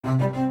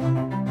Welcome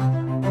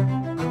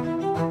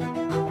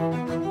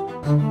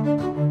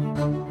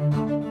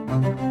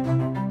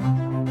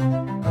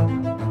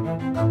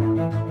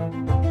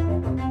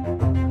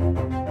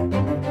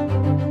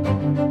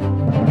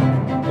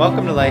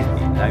to Life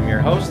Beat. I'm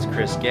your host,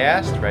 Chris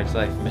Gast, Right to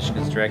Life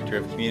Michigan's Director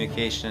of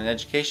Communication and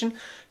Education.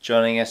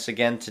 Joining us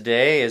again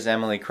today is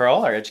Emily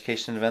Kroll, our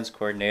Education and Events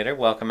Coordinator.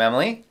 Welcome,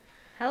 Emily.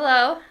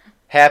 Hello.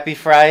 Happy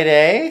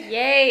Friday.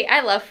 Yay.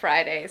 I love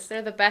Fridays.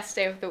 They're the best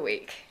day of the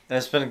week. And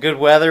it's been a good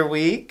weather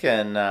week,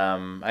 and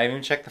I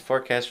even checked the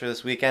forecast for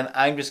this weekend.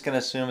 I'm just going to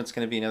assume it's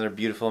going to be another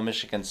beautiful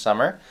Michigan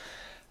summer.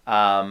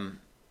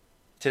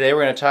 Today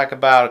we're going to talk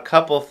about a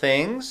couple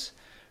things.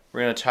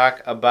 We're going to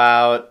talk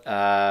about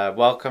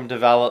welcome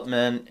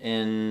development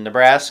in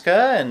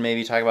Nebraska and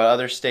maybe talk about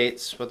other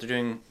states, what they're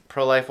doing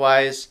pro-life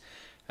wise.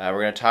 We're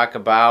going to talk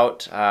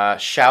about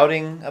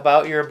shouting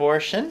about your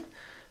abortion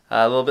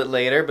a little bit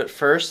later. But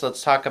first,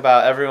 let's talk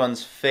about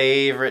everyone's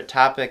favorite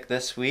topic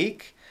this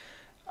week.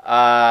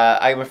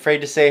 I'm afraid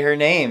to say her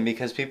name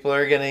because people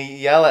are going to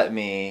yell at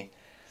me.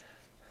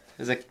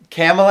 Is it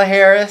Kamala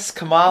Harris?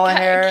 Kamala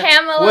Harris?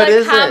 What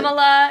is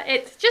Kamala.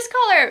 It's just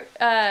call her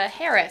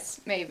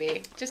Harris,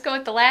 maybe. Just go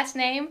with the last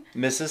name.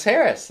 Mrs.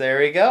 Harris. There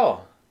we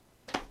go.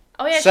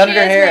 Oh yeah, Senator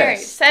she is Harris. married.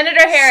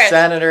 Senator Harris.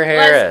 Senator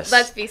Harris.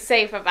 Let's be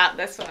safe about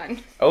this one.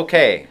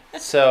 Okay,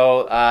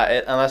 so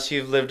unless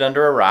you've lived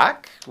under a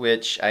rock,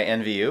 which I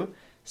envy you,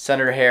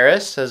 Senator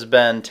Harris has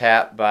been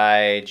tapped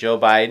by Joe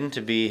Biden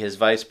to be his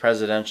vice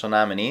presidential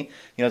nominee.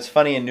 You know, it's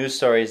funny in news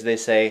stories they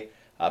say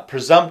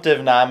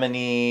presumptive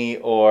nominee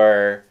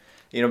or,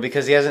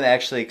 because he hasn't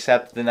actually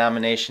accepted the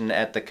nomination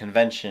at the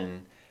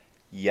convention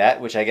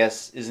yet, which I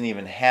guess isn't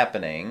even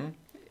happening.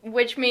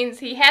 Which means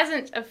he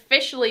hasn't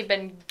officially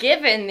been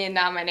given the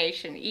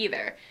nomination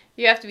either.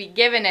 You have to be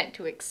given it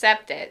to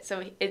accept it.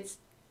 So it's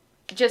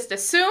just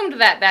assumed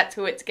that that's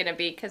who it's going to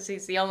be because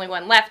he's the only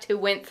one left who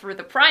went through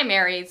the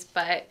primaries.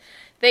 But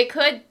they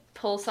could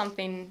pull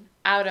something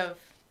out of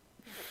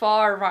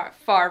far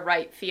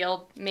right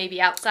field, maybe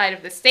outside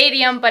of the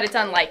stadium, but it's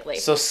unlikely.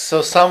 So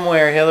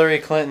somewhere Hillary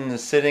Clinton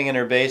is sitting in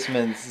her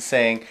basement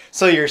saying,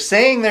 "So you're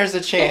saying there's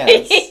a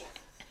chance?"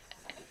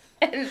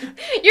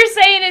 You're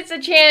saying it's a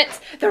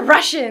chance, the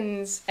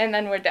Russians, and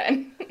then we're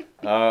done.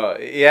 Oh,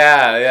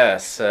 yeah,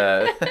 yes.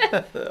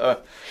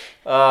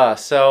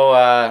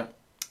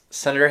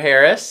 Senator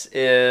Harris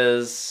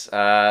is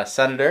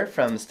senator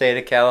from the state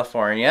of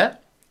California.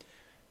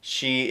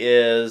 She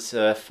is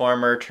a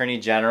former Attorney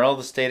General of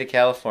the state of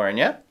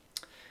California.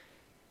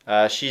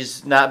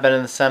 She's not been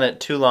in the Senate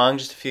too long,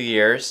 just a few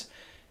years.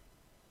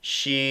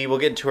 We'll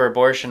get into her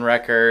abortion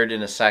record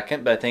in a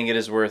second, but I think it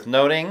is worth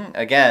noting,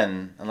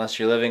 again, unless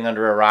you're living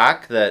under a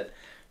rock, that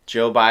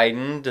Joe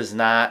Biden does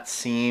not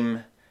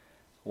seem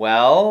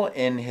well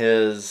in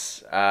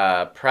his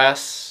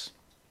press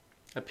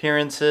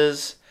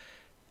appearances.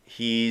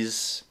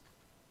 He's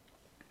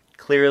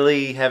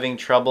clearly having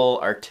trouble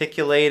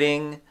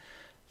articulating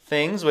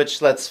things,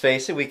 which, let's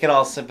face it, we can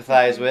all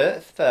sympathize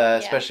with,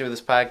 especially with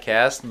this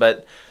podcast,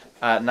 but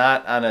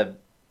not on a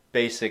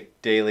basic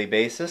daily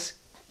basis.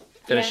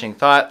 Finishing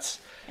thoughts.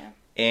 Yeah.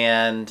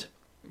 And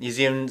he's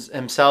even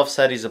himself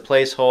said he's a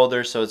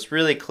placeholder, so it's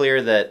really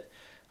clear that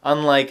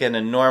unlike in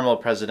a normal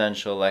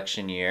presidential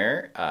election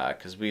year,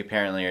 because we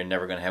apparently are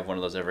never going to have one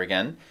of those ever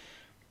again,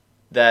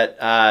 that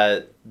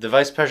the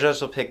vice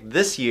presidential pick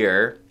this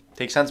year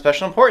takes on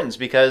special importance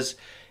because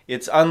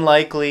it's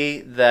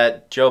unlikely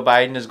that Joe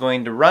Biden is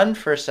going to run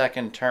for a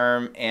second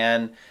term,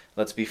 and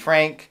let's be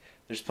frank,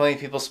 there's plenty of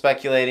people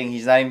speculating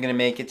he's not even going to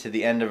make it to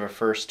the end of a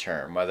first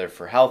term, whether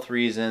for health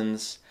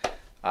reasons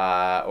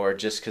or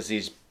just because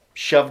he's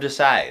shoved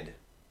aside.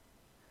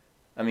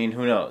 I mean,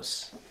 who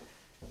knows?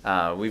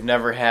 We've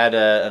never had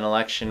an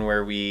election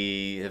where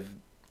we have...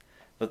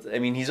 I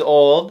mean, he's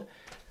old,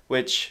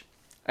 which,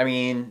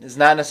 is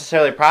not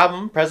necessarily a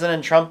problem.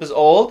 President Trump is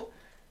old.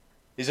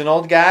 He's an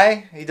old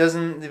guy. He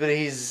doesn't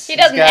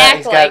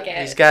act like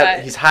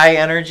it. He's high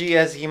energy,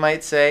 as he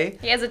might say.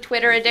 He has a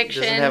Twitter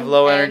addiction. He doesn't have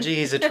low energy.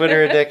 He's a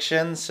Twitter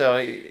addiction, so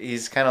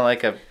he's kind of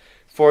like a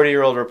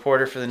 40-year-old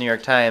reporter for the New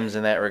York Times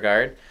in that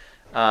regard.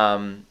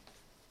 But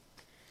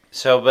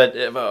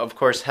of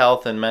course,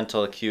 health and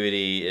mental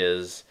acuity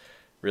is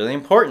really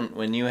important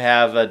when you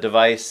have a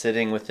device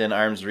sitting within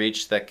arm's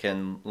reach that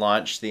can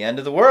launch the end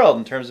of the world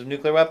in terms of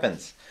nuclear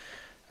weapons.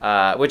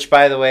 Which,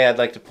 by the way, I'd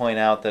like to point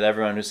out that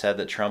everyone who said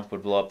that Trump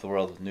would blow up the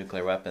world with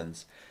nuclear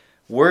weapons,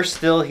 we're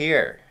still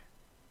here.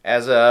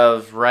 As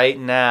of right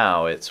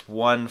now, it's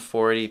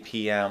 1:40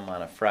 p.m.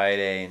 on a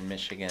Friday in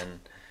Michigan.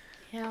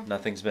 Yeah.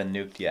 Nothing's been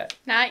nuked yet.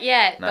 Not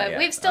yet, but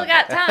we've still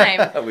got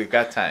time. We've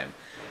got time.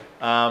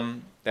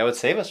 That would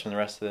save us from the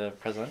rest of the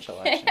presidential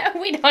election.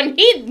 We don't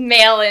need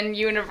mail-in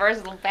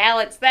universal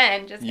ballots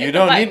then. You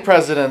don't need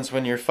presidents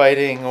when you're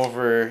fighting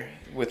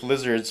with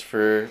lizards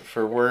for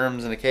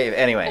worms in a cave.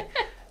 Anyway.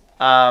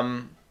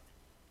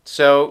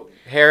 So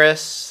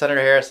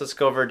Senator Harris, let's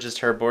go over just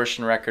her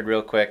abortion record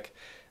real quick.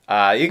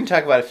 You can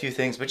talk about a few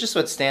things, but just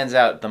what stands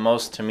out the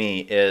most to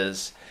me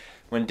is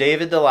when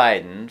David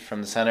Daleiden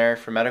from the Center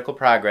for Medical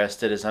Progress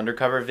did his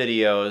undercover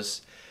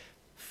videos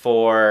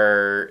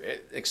for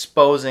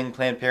exposing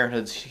Planned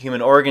Parenthood's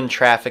human organ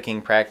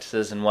trafficking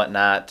practices and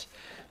whatnot,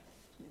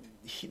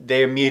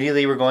 they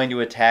immediately were going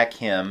to attack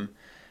him.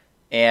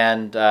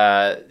 And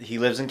he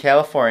lives in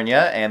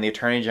California, and the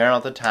Attorney General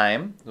at the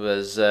time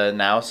was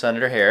now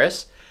Senator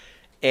Harris.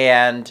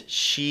 And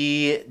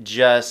she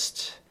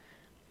just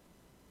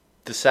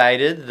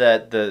decided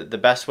that the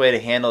best way to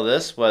handle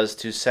this was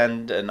to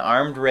send an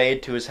armed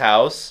raid to his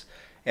house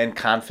and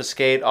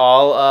confiscate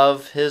all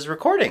of his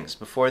recordings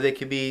before they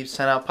could be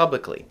sent out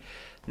publicly.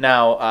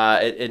 Now,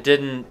 it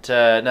didn't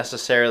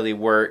necessarily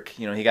work.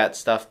 You know, he got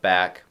stuff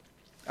back.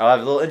 I'll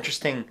have a little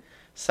interesting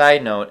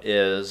side note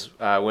is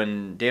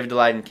when David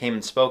Daleiden came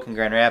and spoke in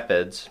Grand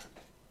Rapids,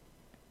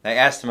 I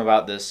asked him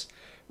about this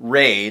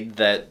raid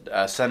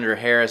that Senator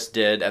Harris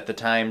did at the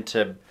time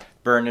to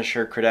burnish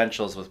her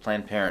credentials with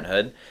Planned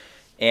Parenthood.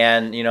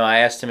 And, you know, I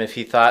asked him if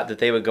he thought that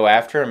they would go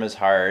after him as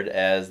hard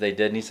as they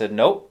did, and he said,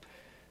 nope.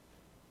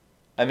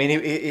 I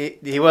mean,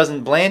 he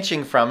wasn't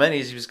blanching from it.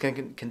 He was going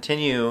to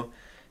continue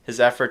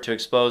his effort to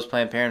expose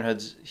Planned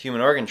Parenthood's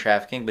human organ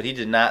trafficking, but he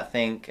did not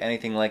think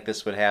anything like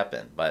this would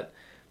happen. But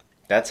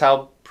that's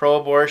how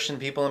pro-abortion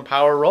people in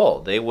power roll.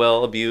 They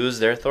will abuse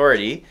their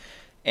authority,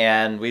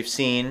 and we've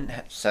seen,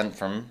 sent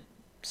from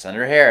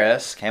Senator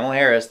Harris, Kamala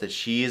Harris, that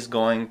she is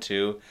going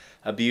to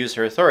abuse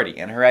her authority.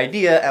 And her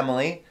idea,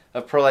 Emily,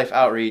 of pro-life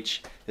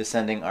outreach is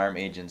sending armed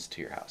agents to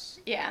your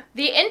house. Yeah.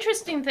 The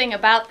interesting thing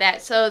about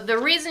that, so the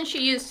reason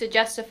she used to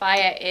justify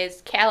it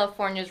is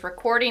California's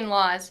recording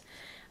laws,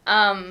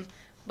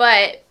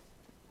 but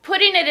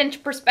putting it into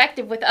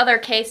perspective with other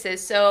cases,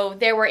 so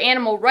there were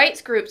animal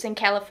rights groups in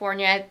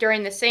California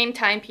during the same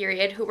time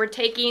period who were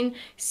taking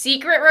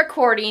secret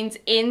recordings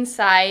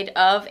inside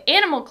of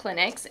animal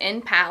clinics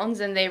in pounds,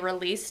 and they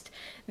released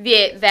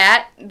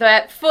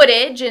that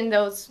footage and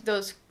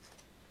those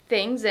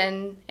things,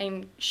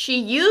 and she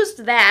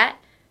used that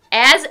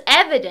as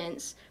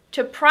evidence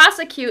to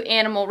prosecute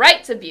animal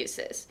rights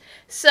abuses.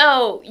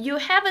 So you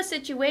have a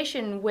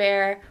situation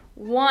where,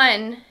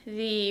 one,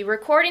 the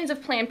recordings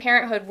of Planned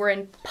Parenthood were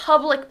in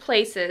public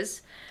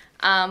places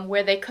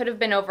where they could have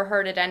been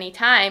overheard at any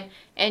time,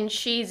 and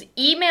she's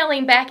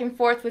emailing back and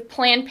forth with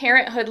Planned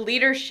Parenthood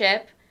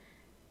leadership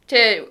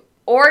to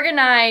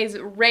organize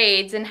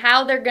raids and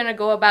how they're going to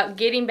go about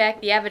getting back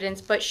the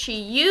evidence, but she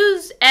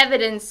used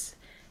evidence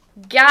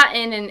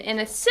gotten in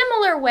a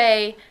similar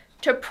way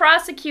to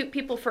prosecute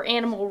people for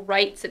animal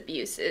rights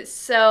abuses.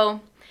 So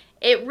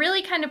it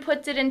really kind of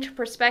puts it into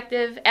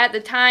perspective. At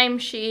the time,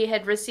 she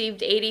had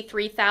received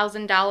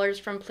 $83,000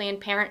 from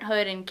Planned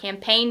Parenthood in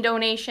campaign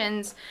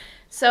donations.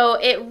 So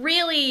it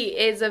really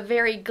is a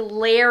very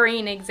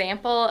glaring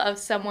example of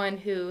someone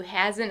who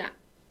has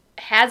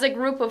a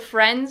group of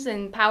friends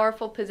in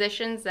powerful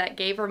positions that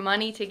gave her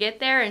money to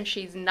get there, and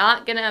she's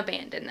not going to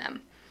abandon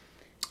them.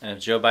 And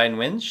if Joe Biden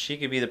wins, she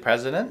could be the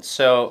president.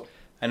 So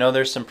I know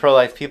there's some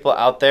pro-life people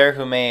out there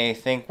who may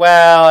think,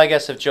 well, I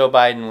guess if Joe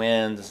Biden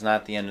wins, it's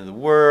not the end of the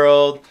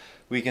world.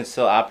 We can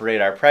still operate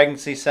our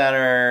pregnancy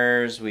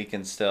centers. We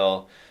can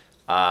still,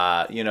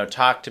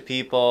 talk to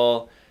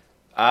people.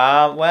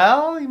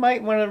 Well, you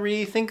might want to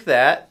rethink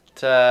that.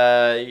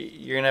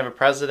 You're going to have a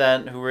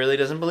president who really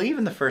doesn't believe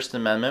in the First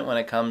Amendment when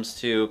it comes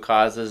to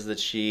causes that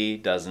she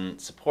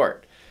doesn't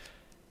support.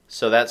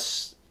 So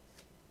that's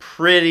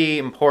pretty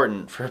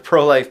important for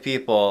pro-life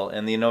people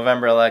in the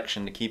November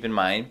election to keep in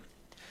mind.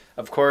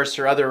 Of course,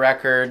 her other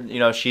record,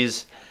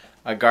 she's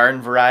a garden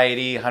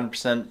variety,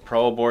 100%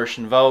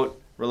 pro-abortion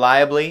vote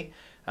reliably.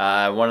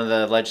 One of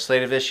the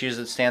legislative issues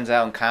that stands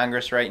out in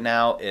Congress right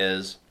now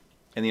is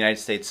in the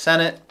United States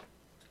Senate.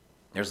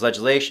 There's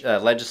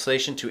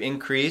legislation to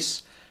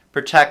increase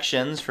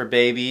protections for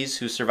babies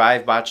who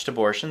survive botched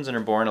abortions and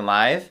are born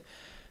alive.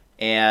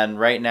 And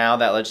right now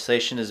that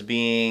legislation is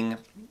being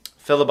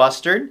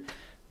filibustered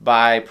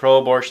by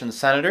pro-abortion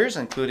senators,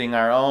 including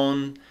our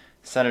own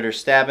Senator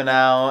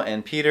Stabenow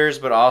and Peters,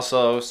 but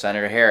also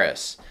Senator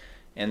Harris.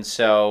 And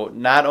so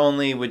not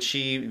only would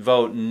she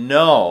vote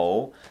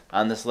no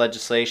on this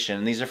legislation,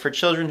 and these are for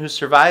children who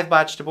survive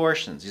botched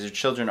abortions. These are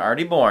children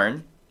already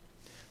born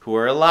who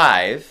are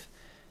alive,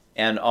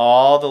 and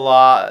all the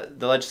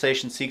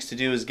legislation seeks to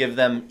do is give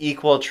them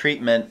equal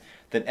treatment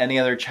that any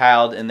other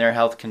child in their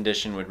health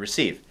condition would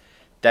receive.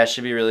 That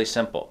should be really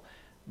simple.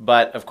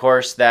 But, of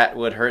course, that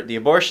would hurt the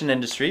abortion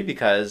industry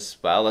because,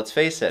 well, let's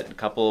face it, a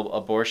couple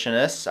of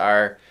abortionists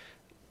are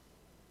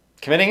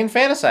committing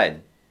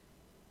infanticide.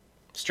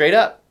 Straight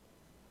up.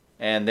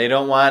 And they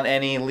don't want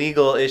any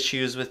legal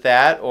issues with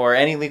that or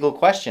any legal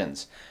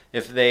questions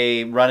if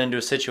they run into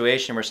a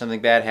situation where something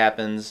bad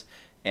happens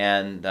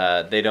and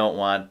they don't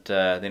want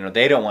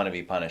to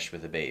be punished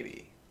with a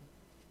baby,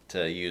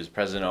 to use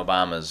President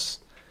Obama's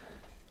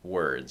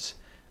words.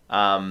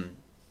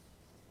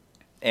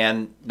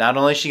 And not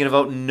only is she going to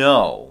vote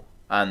no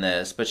on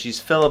this, but she's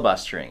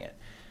filibustering it.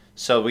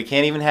 So we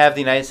can't even have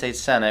the United States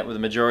Senate with a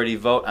majority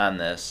vote on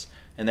this.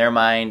 In their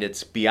mind,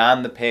 it's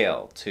beyond the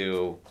pale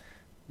to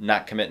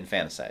not commit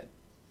infanticide.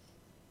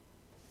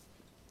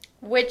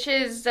 which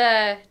is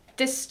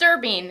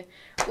disturbing.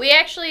 We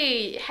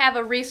actually have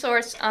a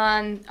resource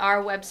on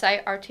our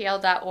website,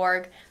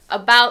 rtl.org,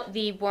 about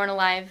the Born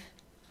Alive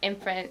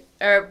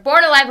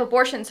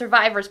Abortion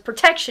Survivors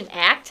Protection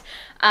Act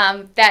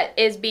that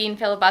is being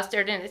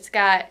filibustered, and it's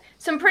got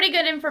some pretty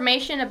good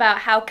information about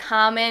how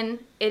common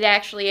it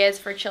actually is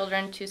for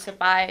children to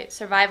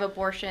survive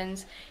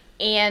abortions,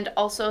 and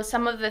also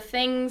some of the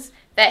things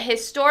that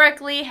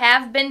historically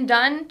have been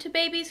done to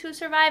babies who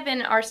survive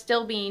and are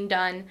still being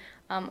done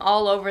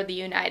all over the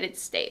United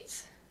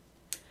States.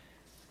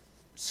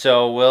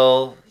 So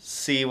we'll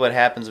see what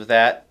happens with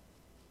that.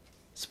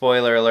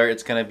 Spoiler alert,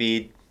 it's going to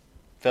be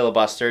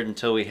filibustered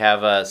until we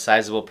have a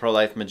sizable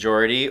pro-life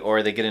majority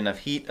or they get enough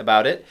heat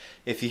about it.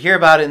 If you hear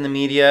about it in the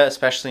media,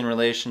 especially in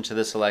relation to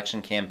this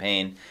election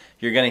campaign,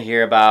 you're going to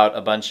hear about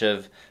a bunch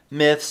of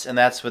myths, and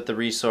that's what the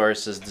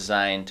resource is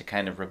designed to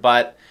kind of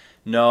rebut.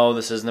 No,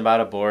 this isn't about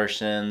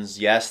abortions.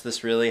 Yes,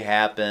 this really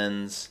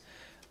happens,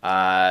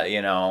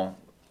 etc.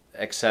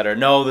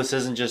 No, this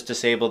isn't just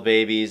disabled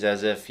babies,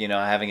 as if,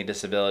 having a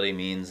disability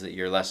means that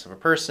you're less of a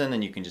person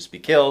and you can just be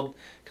killed,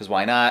 because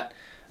why not?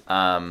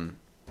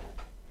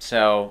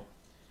 So,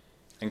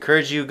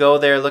 encourage you, go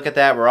there, look at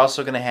that. We're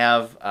also going to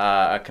have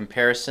a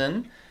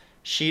comparison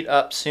sheet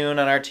up soon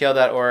on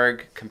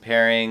rtl.org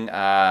comparing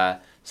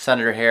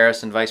Senator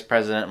Harris and Vice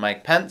President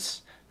Mike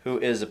Pence, who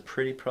is a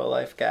pretty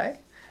pro-life guy,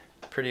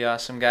 pretty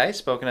awesome guy,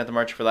 spoken at the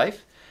March for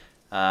Life.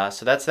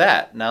 So that's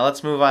that. Now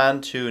let's move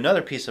on to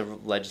another piece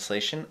of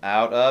legislation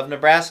out of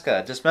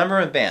Nebraska,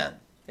 dismemberment ban.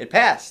 It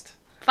passed.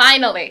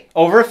 Finally.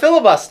 Over a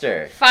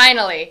filibuster.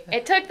 Finally.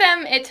 It took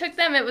them,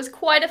 it was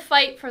quite a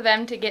fight for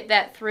them to get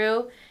that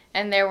through,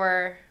 and there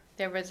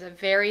was a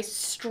very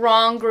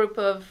strong group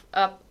of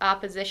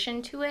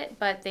opposition to it,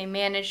 but they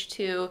managed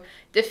to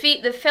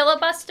defeat the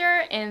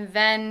filibuster and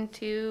then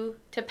to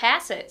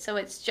pass it. So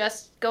it's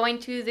just going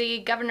to the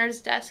governor's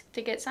desk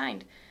to get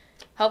signed,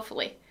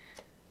 hopefully.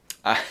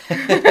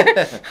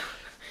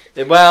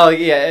 Well,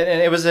 yeah,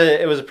 and it was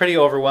a pretty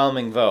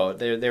overwhelming vote.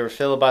 They were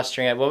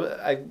filibustering it. Well,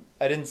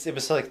 I didn't. It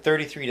was like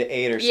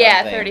 33-8 or something.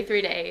 Yeah,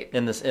 33-8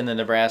 in the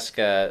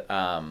Nebraska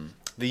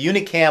the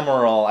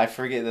unicameral. I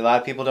forget. A lot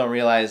of people don't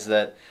realize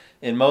that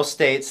in most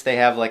states they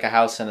have like a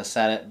House and a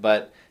Senate,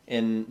 but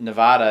in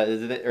Nebraska,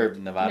 do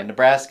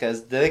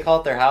they call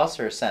it their House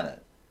or a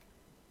Senate,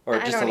 or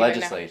just a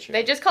legislature?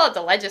 They just call it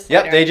the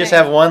legislature. Yep, they just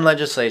have one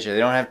legislature. They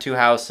don't have two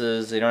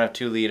houses. They don't have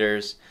two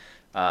leaders.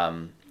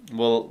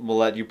 We'll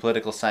let you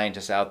political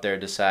scientists out there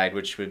decide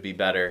which would be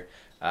better.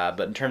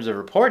 But in terms of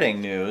reporting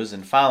news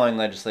and following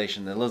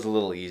legislation, it was a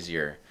little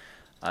easier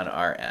on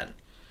our end.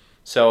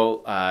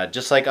 So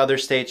just like other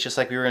states, just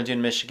like we were going to do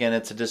in Michigan,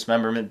 it's a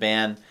dismemberment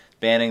ban,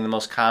 banning the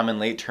most common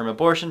late-term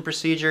abortion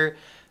procedure,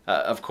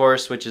 of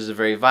course, which is a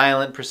very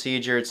violent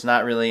procedure. It's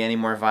not really any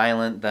more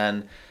violent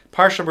than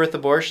partial birth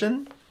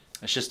abortion.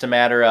 It's just a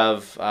matter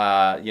of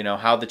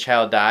how the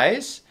child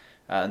dies.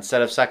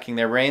 Instead of sucking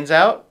their brains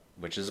out,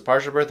 which is a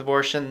partial birth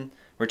abortion,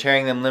 we're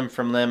tearing them limb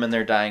from limb and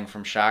they're dying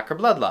from shock or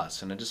blood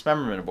loss in a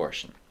dismemberment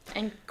abortion.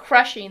 And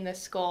crushing the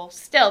skull.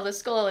 Still, the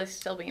skull is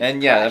still being crushed.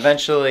 And yeah,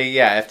 eventually,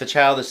 if the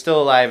child is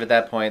still alive at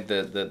that point,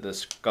 the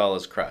skull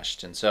is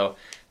crushed. And so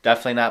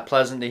definitely not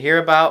pleasant to hear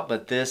about,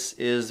 but this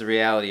is the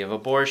reality of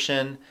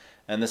abortion.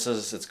 And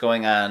it's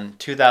going on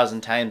 2,000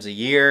 times a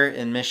year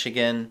in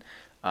Michigan.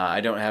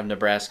 I don't have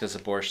Nebraska's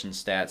abortion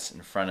stats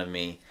in front of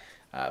me,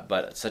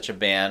 but such a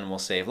ban will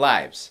save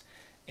lives.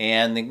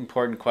 And the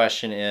important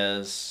question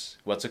is,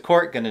 what's a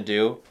court going to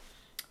do?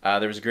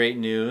 There was great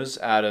news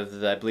out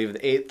of, I believe, the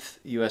 8th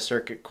U.S.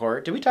 Circuit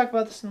Court. Did we talk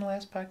about this in the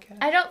last podcast?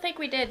 I don't think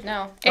we did,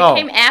 no. It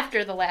came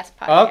after the last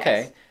podcast.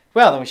 Okay.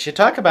 Well, then we should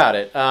talk about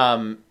it.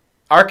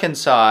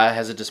 Arkansas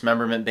has a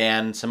dismemberment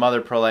ban, some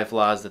other pro-life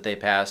laws that they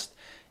passed,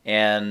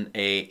 and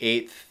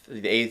the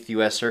 8th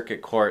U.S.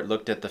 Circuit Court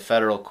looked at the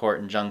federal court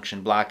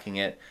injunction blocking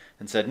it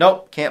and said,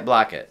 nope, can't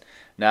block it.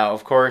 Now,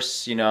 of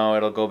course,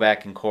 it'll go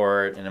back in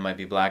court and it might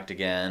be blocked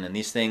again, and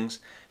these things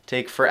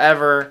take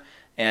forever.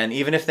 And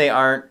even if they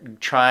aren't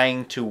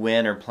trying to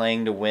win or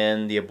playing to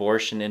win, the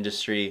abortion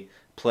industry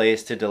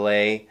plays to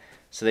delay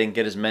so they can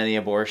get as many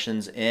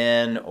abortions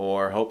in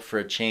or hope for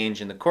a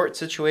change in the court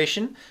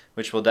situation,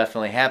 which will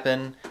definitely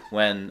happen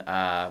when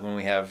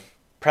we have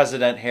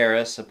President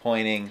Harris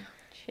appointing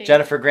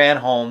Jennifer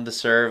Granholm to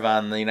serve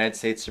on the United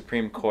States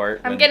Supreme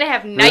Court. I'm going to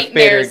have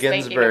nightmares Ruth Bader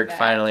Ginsburg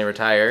finally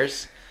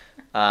retires.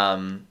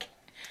 And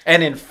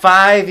in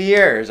 5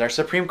 years, our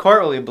Supreme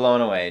Court will be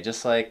blown away,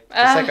 just like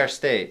our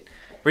state.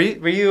 Do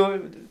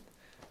you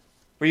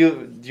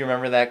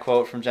remember that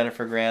quote from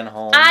Jennifer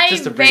Granholm? I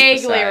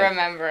vaguely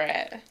remember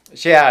it.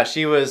 Yeah,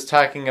 she was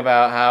talking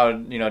about how,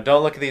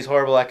 don't look at these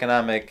horrible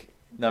economic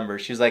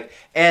numbers. She was like,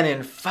 and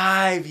in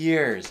 5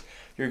 years,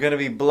 you're going to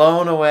be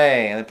blown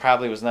away. And it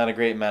probably was not a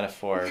great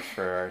metaphor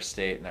for our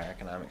state and our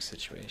economic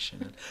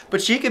situation.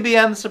 But she could be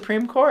on the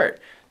Supreme Court.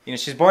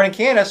 She's born in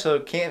Canada, so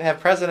can't have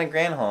President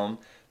Granholm.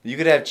 You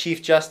could have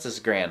Chief Justice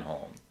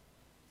Granholm.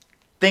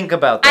 Think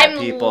about that,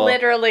 people. I'm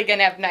literally going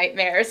to have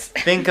nightmares.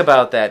 Think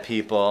about that,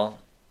 people.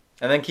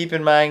 And then keep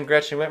in mind,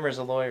 Gretchen Whitmer's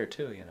a lawyer,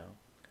 too,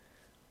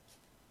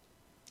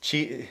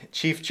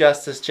 Chief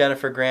Justice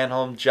Jennifer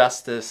Granholm,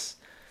 Justice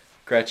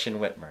Gretchen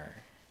Whitmer.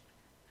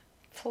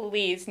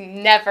 Please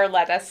never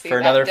let us see for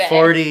that another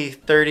day.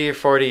 30 or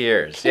 40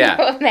 years. Can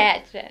you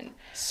imagine?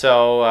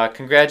 So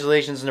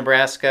congratulations,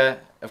 Nebraska.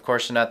 Of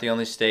course, you're not the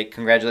only state.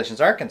 Congratulations,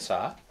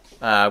 Arkansas,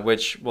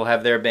 which will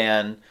have their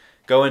ban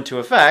go into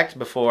effect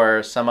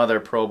before some other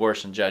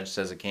pro-abortion judge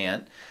says it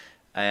can't.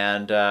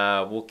 And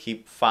we'll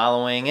keep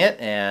following it.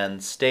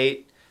 And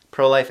state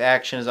pro-life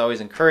action is always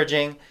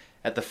encouraging.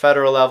 At the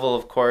federal level,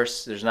 of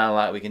course, there's not a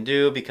lot we can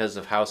do because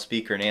of House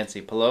Speaker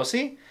Nancy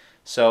Pelosi.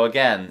 So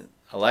again,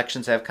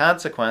 elections have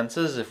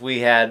consequences. If we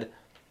had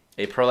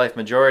a pro-life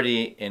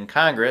majority in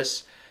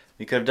Congress,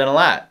 we could have done a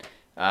lot.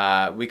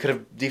 We could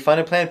have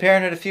defunded Planned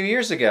Parenthood a few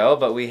years ago,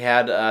 but we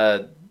had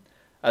a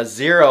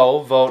 0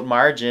 vote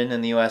margin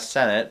in the U.S.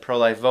 Senate,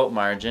 pro-life vote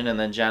margin, and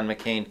then John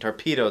McCain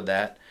torpedoed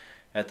that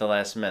at the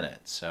last minute.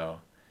 So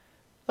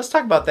let's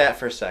talk about that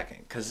for a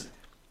second, because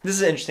this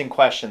is an interesting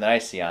question that I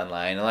see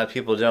online. A lot of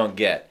people don't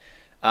get.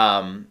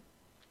 So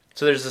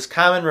there's this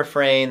common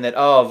refrain that,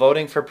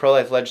 voting for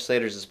pro-life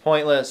legislators is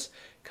pointless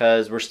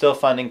because we're still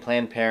funding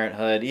Planned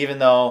Parenthood, even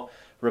though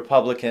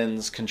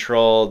Republicans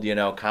controlled,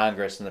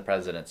 Congress and the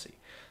presidency.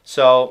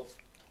 So,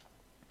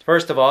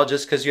 first of all,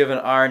 just because you have an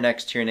R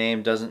next to your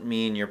name doesn't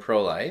mean you're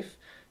pro-life.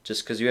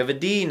 Just because you have a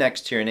D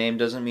next to your name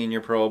doesn't mean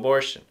you're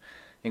pro-abortion.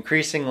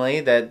 Increasingly,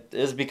 that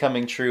is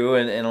becoming true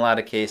in a lot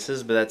of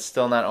cases, but that's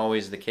still not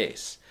always the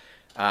case.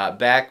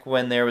 Back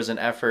when there was an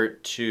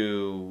effort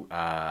to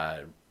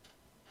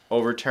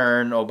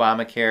overturn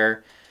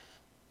Obamacare,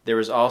 there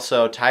was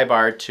also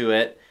tie-barred to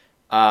it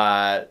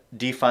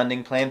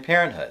defunding Planned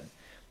Parenthood.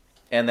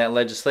 And that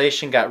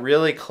legislation got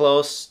really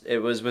close. It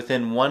was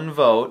within one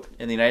vote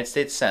in the United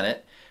States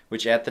Senate,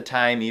 which at the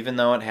time, even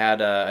though it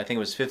had, I think it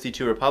was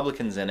 52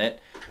 Republicans in it,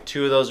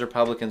 2 of those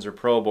Republicans were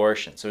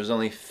pro-abortion. So there was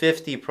only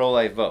 50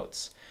 pro-life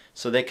votes.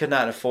 So they could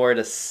not afford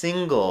a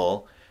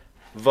single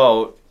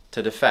vote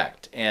to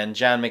defect. And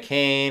John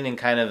McCain, in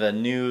kind of a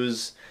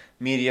news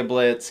media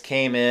blitz,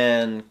 came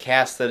in,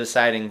 cast the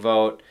deciding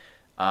vote.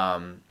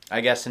 I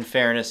guess in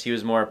fairness, he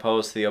was more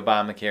opposed to the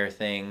Obamacare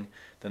thing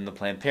than the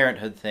Planned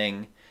Parenthood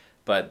thing.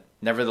 But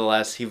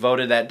nevertheless, he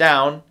voted that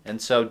down.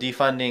 And so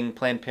defunding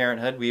Planned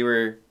Parenthood, we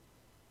were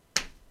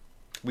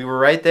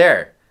right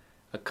there.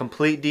 A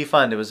complete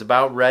defund. It was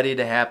about ready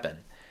to happen.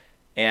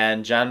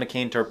 And John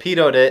McCain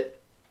torpedoed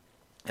it.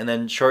 And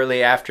then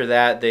shortly after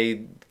that,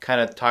 they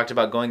kind of talked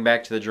about going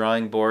back to the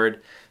drawing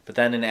board. But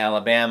then in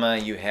Alabama,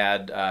 you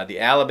had the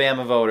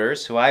Alabama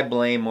voters, who I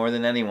blame more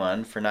than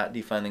anyone for not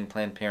defunding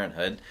Planned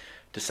Parenthood,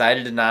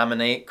 decided to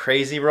nominate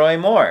Crazy Roy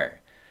Moore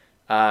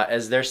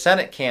as their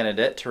Senate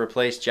candidate to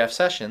replace Jeff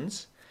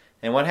Sessions.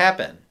 And what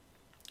happened?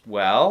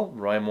 Well,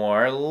 Roy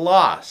Moore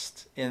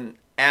lost in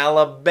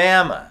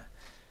Alabama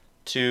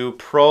to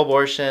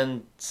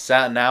pro-abortion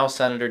now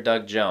Senator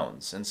Doug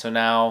Jones. And so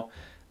now,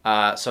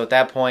 so at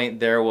that point,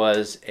 there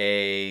was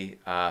a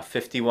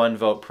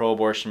 51-vote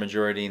pro-abortion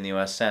majority in the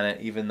U.S.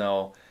 Senate, even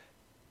though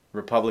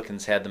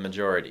Republicans had the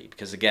majority.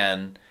 Because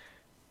again,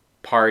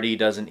 party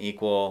doesn't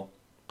equal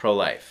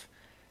pro-life.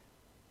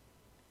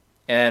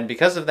 And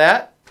because of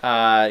that,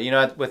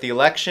 with the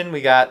election,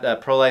 we got a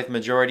pro-life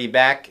majority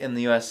back in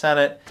the U.S.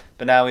 Senate,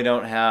 but now we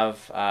don't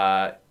have,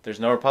 there's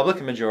no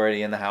Republican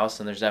majority in the House,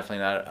 and there's definitely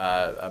not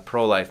a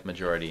pro-life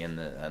majority in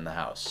the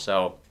House.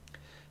 So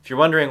if you're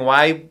wondering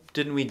why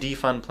didn't we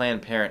defund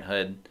Planned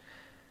Parenthood,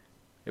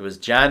 it was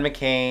John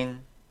McCain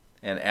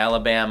and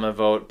Alabama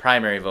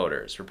primary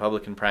voters,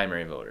 Republican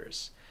primary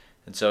voters.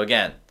 And so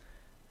again,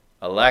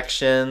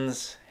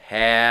 elections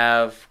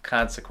have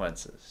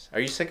consequences. Are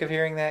you sick of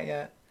hearing that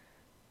yet?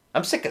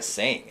 I'm sick of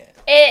saying it.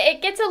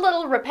 It gets a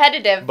little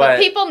repetitive, but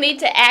people need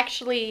to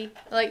actually,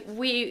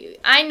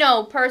 I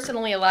know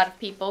personally a lot of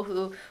people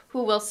who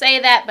will say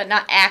that but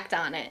not act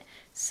on it.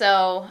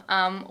 So,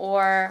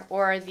 or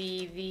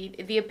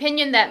the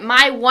opinion that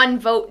my one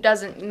vote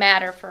doesn't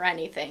matter for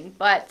anything.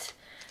 But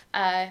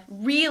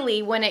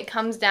really, when it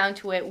comes down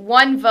to it,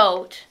 one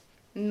vote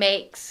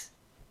makes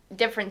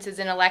differences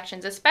in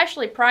elections,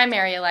 especially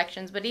primary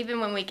elections, but even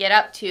when we get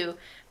up to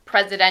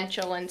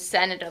presidential and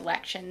Senate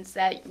elections,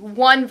 that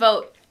one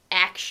vote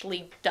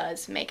actually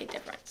does make a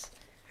difference.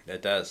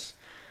 It does.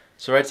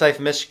 So Rights Life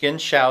Michigan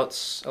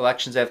shouts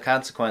elections have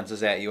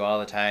consequences at you all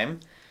the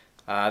time.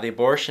 The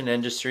abortion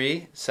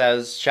industry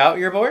says, shout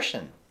your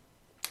abortion.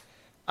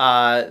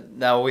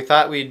 Now, we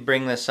thought we'd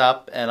bring this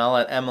up, and I'll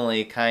let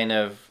Emily kind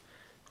of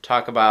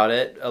talk about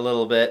it a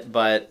little bit,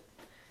 but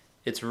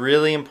it's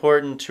really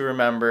important to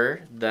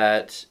remember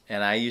that,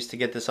 and I used to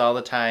get this all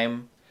the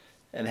time,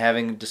 and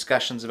having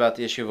discussions about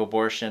the issue of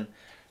abortion,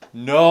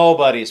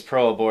 nobody's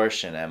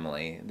pro-abortion,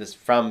 Emily. This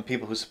from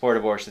people who support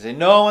abortion. They say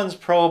no one's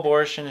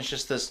pro-abortion. It's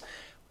just this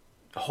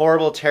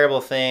horrible,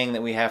 terrible thing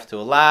that we have to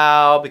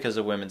allow because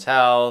of women's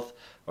health,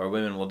 or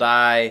women will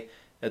die,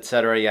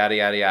 etc., yada,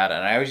 yada, yada.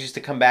 And I always used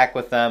to come back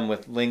with them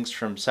with links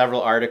from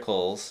several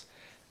articles,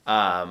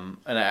 and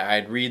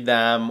I'd read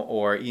them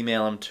or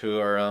email them to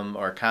them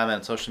or comment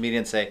on social media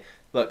and say,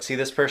 look, see,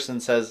 this person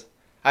says,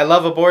 I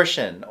love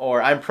abortion,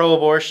 or I'm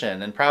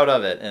pro-abortion and proud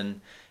of it. And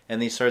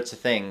and these sorts of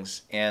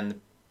things.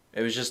 And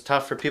it was just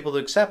tough for people to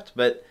accept.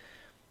 But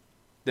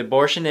the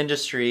abortion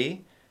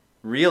industry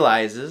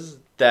realizes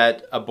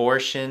that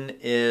abortion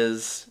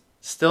is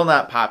still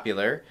not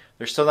popular.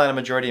 There's still not a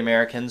majority of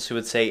Americans who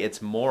would say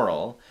it's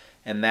moral.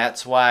 And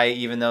that's why,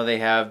 even though they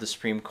have the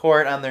Supreme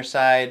Court on their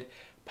side,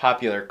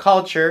 popular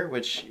culture,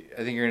 which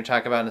I think you're going to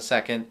talk about in a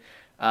second,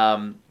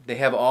 they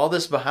have all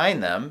this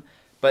behind them,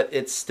 but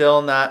it's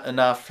still not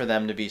enough for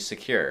them to be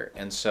secure.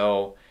 And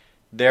so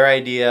their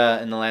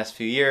idea in the last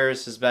few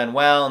years has been,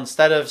 well,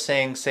 instead of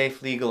saying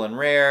safe, legal, and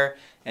rare,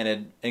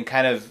 and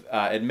kind of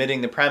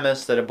admitting the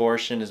premise that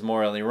abortion is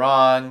morally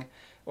wrong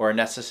or a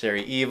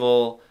necessary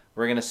evil,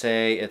 we're going to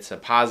say it's a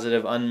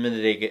positive,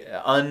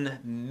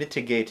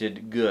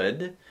 unmitigated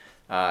good.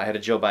 I had a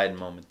Joe Biden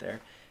moment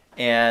there.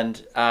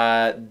 And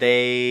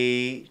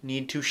they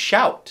need to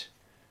shout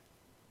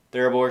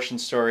their abortion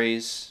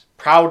stories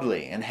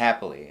proudly and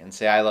happily and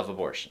say, I love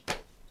abortion.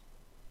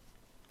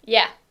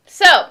 Yeah.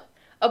 So,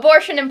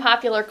 abortion in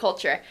popular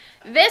culture.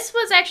 This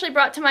was actually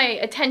brought to my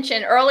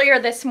attention earlier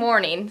this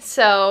morning.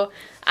 So,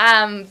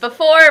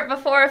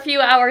 before a few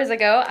hours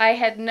ago, I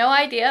had no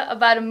idea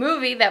about a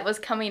movie that was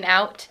coming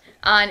out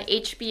on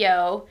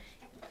HBO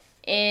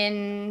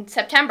in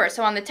September.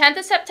 So on the 10th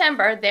of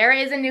September, there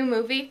is a new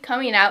movie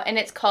coming out, and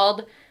it's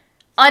called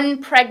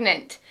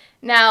Unpregnant.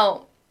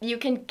 Now, you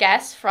can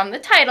guess from the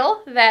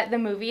title that the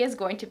movie is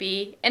going to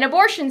be an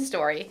abortion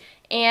story.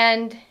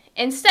 And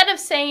instead of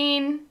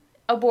saying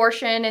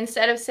abortion,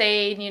 instead of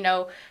saying,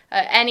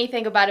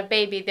 anything about a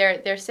baby,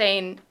 they're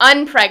saying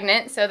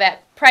unpregnant, so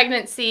that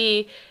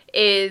pregnancy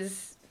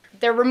is,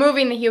 they're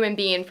removing the human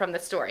being from the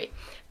story,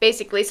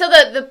 basically. So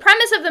the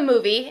premise of the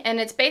movie, and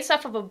it's based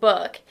off of a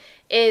book,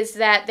 is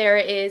that there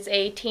is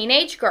a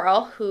teenage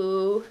girl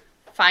who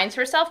finds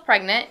herself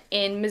pregnant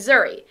in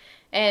Missouri.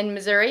 And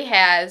Missouri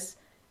has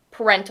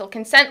parental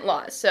consent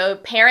laws. So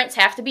parents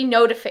have to be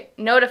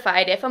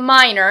notified if a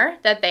minor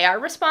that they are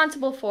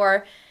responsible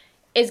for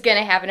is going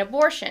to have an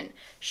abortion.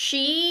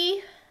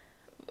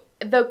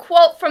 The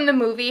quote from the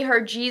movie, her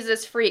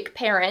Jesus freak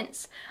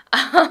parents,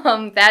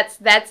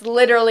 that's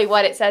literally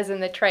what it says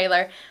in the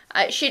trailer.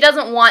 She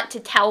doesn't want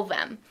to tell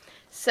them.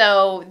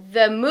 So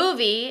the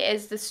movie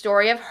is the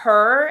story of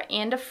her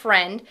and a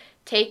friend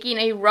taking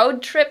a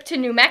road trip to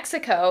New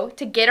Mexico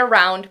to get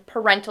around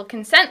parental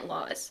consent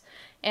laws.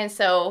 And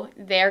so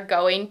they're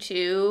going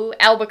to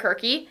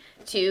Albuquerque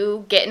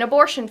to get an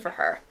abortion for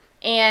her.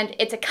 And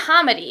it's a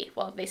comedy.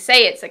 Well, they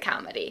say it's a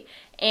comedy.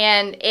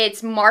 And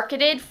it's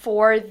marketed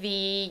for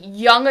the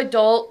young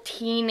adult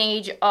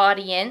teenage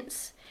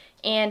audience.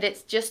 And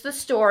it's just the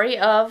story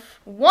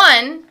of,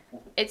 one,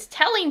 it's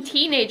telling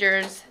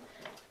teenagers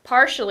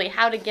partially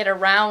how to get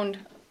around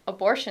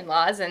abortion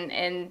laws,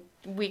 and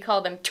we call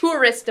them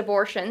tourist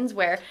abortions,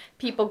 where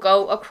people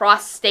go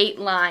across state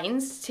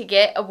lines to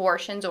get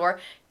abortions or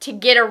to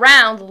get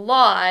around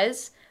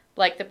laws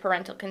like the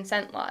parental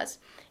consent laws.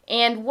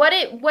 And what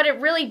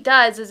it really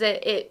does is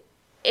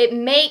it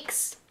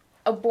makes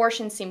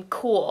abortion seem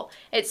cool.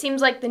 It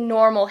seems like the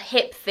normal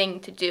hip thing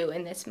to do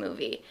in this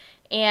movie.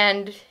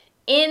 And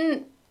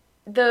in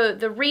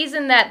the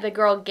reason that the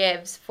girl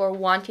gives for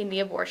wanting the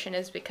abortion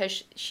is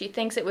because she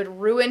thinks it would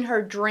ruin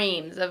her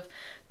dreams of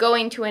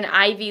going to an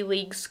Ivy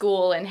League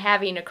school and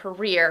having a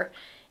career,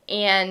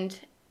 and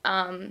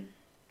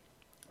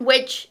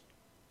which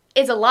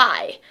is a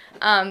lie.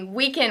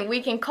 We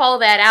can call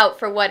that out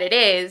for what it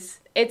is.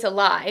 It's a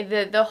lie.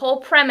 The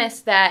whole premise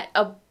that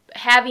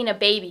having a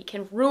baby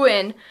can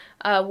ruin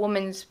a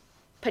woman's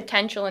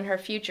potential in her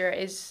future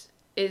is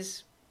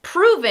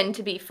proven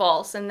to be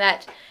false, and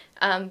that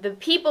the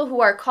people who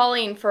are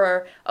calling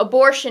for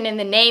abortion in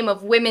the name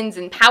of women's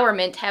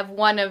empowerment have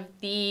one of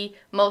the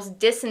most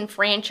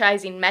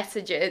disenfranchising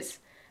messages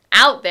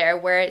out there,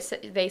 where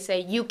they say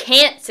you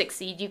can't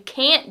succeed, you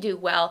can't do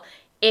well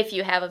if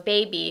you have a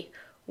baby,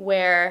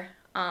 where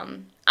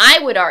I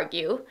would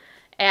argue,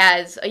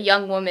 as a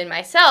young woman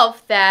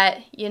myself,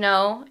 that,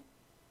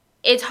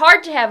 it's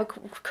hard to have a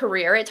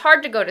career, it's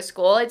hard to go to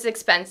school, it's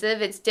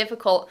expensive, it's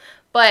difficult,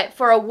 but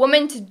for a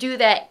woman to do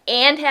that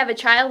and have a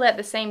child at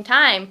the same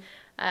time,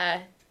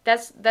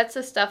 that's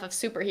the stuff of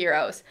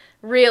superheroes,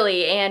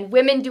 really. And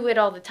women do it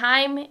all the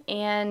time,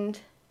 and,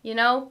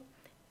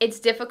 it's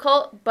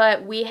difficult,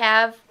 but we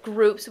have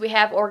groups, we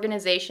have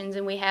organizations,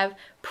 and we have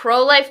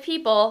pro-life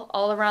people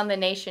all around the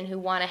nation who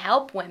want to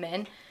help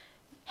women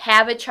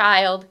have a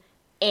child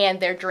and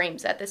their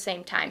dreams at the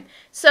same time.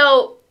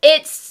 So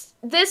this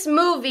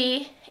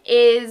movie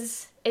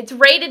it's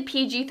rated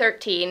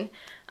PG-13,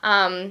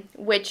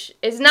 which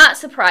is not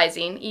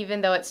surprising,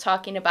 even though it's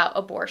talking about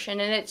abortion.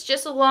 And it's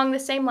just along the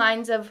same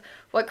lines of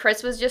what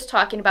Chris was just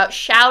talking about,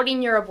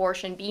 shouting your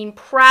abortion, being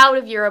proud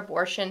of your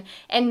abortion,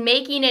 and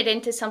making it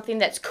into something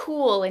that's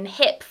cool and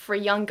hip for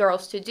young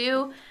girls to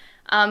do,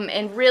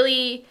 and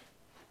really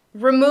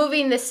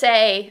removing the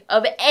say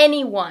of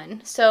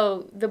anyone.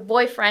 So the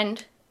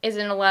boyfriend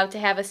isn't allowed to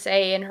have a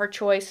say in her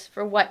choice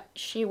for what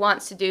she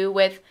wants to do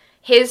with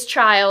his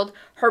child.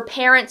 Her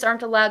parents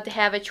aren't allowed to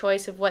have a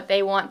choice of what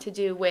they want to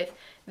do with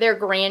their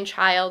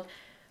grandchild.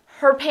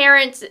 her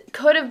parents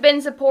could have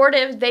been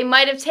supportive. They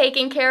might have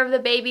taken care of the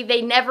baby.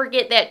 They never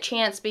get that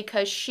chance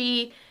because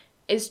she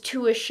is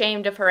too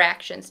ashamed of her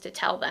actions to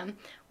tell them,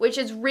 which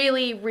is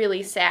really,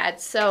 really sad.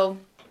 So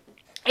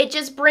it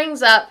just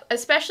brings up,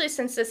 especially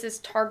since this is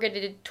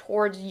targeted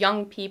towards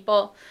young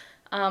people,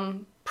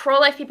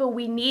 pro-life people,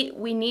 we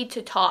need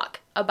to talk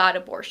about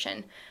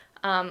abortion,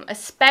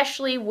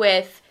 especially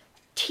with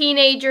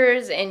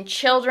teenagers and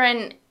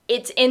children.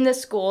 It's in the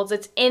schools.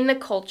 It's in the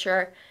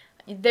culture.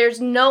 There's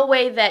no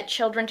way that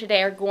children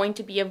today are going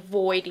to be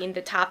avoiding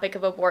the topic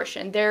of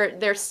abortion.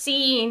 They're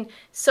seeing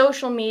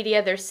social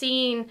media, they're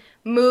seeing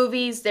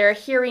movies, they're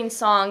hearing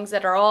songs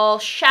that are all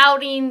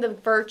shouting the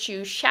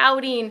virtue,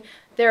 shouting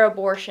their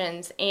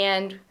abortions,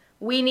 and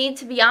we need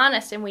to be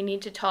honest and we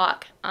need to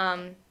talk.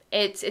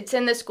 It's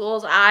in the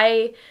schools.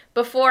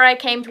 Before I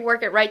came to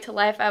work at Right to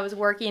Life, I was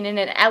working in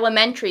an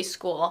elementary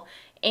school,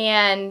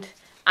 and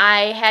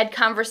I had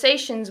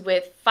conversations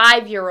with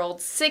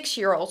 5-year-olds,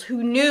 6-year-olds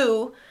who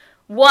knew.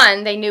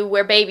 One, they knew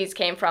where babies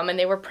came from, and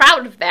they were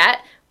proud of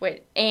that,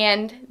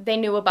 and they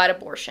knew about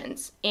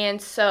abortions.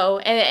 And so,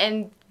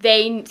 and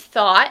they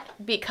thought,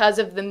 because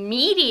of the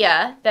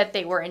media that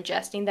they were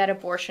ingesting, that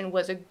abortion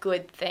was a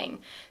good thing.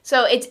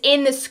 So it's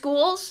in the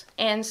schools,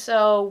 and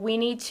so we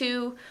need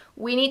to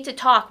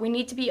talk. We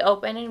need to be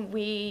open, and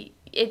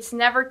it's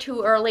never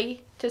too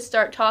early to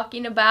start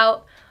talking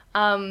about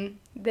the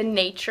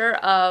nature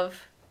of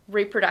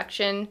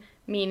reproduction,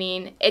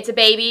 meaning it's a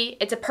baby,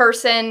 it's a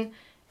person.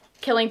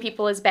 Killing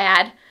people is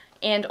bad,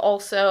 and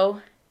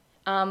also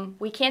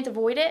we can't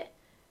avoid it.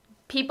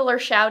 People are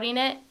shouting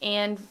it,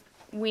 and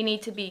we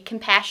need to be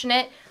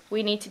compassionate,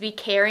 we need to be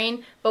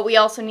caring, but we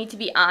also need to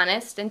be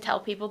honest and tell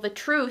people the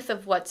truth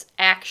of what's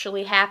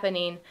actually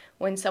happening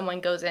when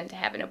someone goes in to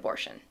have an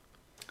abortion.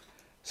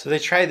 So they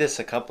tried this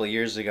a couple of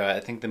years ago.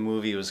 I think the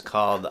movie was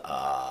called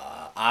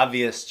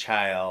Obvious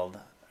Child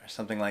or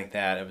something like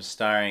that. It was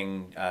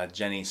starring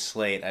Jenny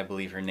Slate, I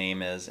believe her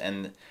name is,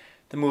 and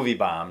the movie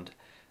bombed.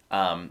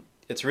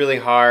 It's really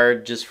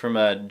hard, just from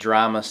a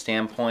drama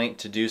standpoint,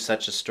 to do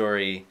such a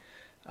story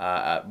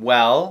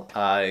well.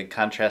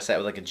 Contrast that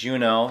with like a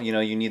Juno.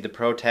 You need the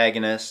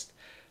protagonist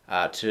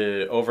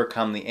to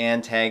overcome the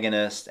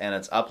antagonist, and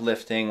it's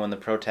uplifting when the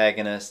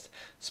protagonist,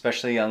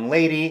 especially a young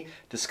lady,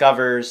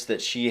 discovers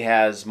that she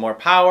has more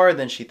power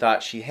than she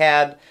thought she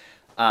had.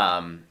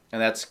 And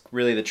that's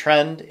really the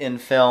trend in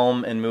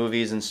film and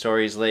movies and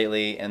stories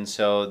lately. And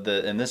so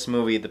in this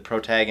movie, the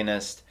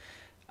protagonist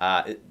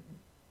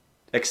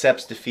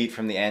accepts defeat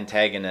from the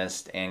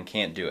antagonist and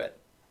can't do it.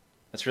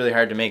 It's really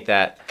hard to make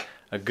that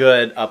a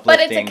good,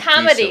 uplifting piece of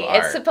art. But it's a comedy.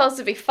 It's supposed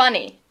to be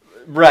funny.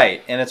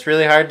 Right, and it's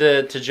really hard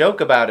to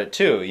joke about it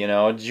too.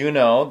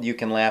 Juno, you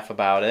can laugh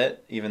about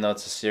it, even though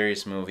it's a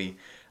serious movie.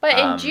 But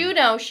in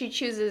Juno, she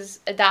chooses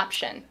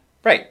adoption.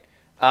 Right,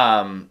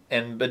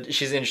 but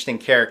she's an interesting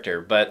character.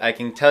 But I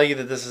can tell you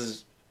that this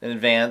is in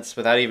advance,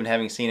 without even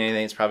having seen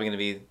anything. It's probably going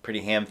to be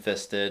pretty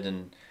ham-fisted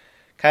and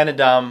kind of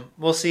dumb.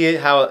 We'll see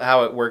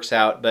how it works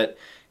out, but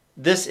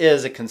this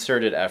is a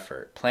concerted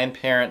effort. Planned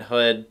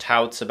Parenthood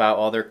touts about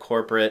all their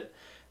corporate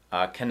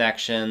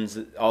connections,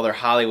 all their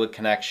Hollywood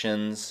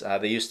connections.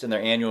 They used to, in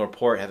their annual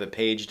report, have a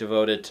page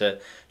devoted to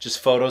just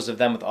photos of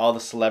them with all the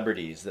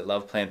celebrities that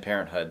love Planned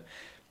Parenthood.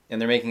 And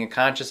they're making a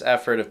conscious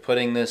effort of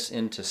putting this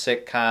into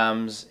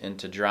sitcoms,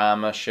 into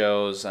drama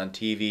shows on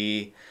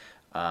TV,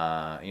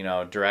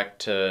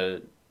 direct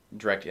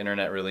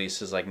internet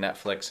releases like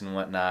Netflix and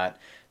whatnot.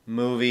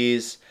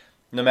 Movies,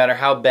 no matter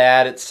how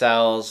bad it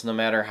sells, no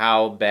matter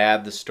how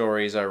bad the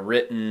stories are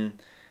written,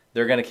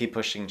 they're going to keep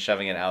pushing and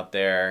shoving it out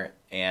there,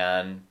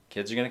 and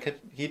kids are going to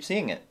keep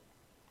seeing it.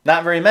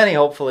 Not very many,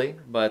 hopefully,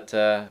 but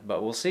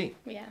we'll see.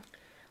 Yeah.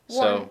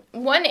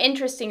 One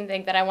interesting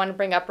thing that I want to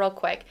bring up real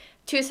quick,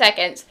 2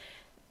 seconds.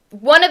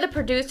 One of the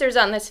producers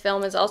on this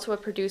film is also a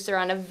producer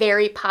on a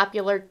very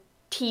popular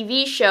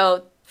TV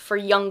show for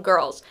young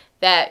girls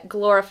that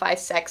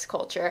glorifies sex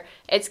culture.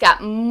 It's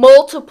got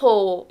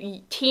multiple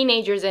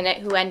teenagers in it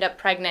who end up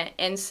pregnant.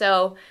 And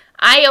so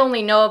I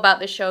only know about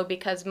the show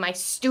because my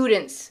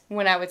students,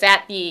 when I was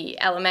at the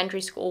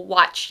elementary school,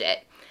 watched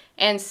it.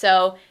 And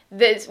so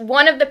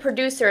one of the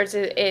producers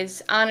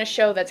is on a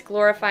show that's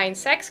glorifying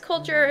sex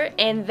culture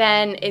and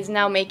then is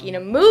now making a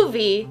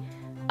movie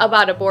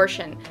about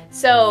abortion.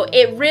 So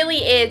it really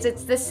is,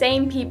 it's the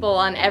same people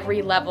on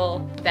every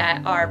level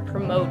that are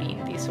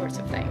promoting these sorts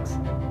of things.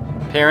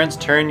 Parents,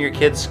 turn your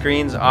kids'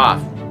 screens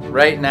off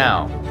right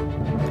now.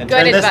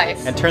 Good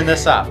advice. And turn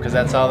this off, because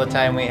that's all the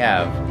time we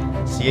have.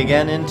 See you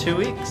again in 2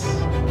 weeks.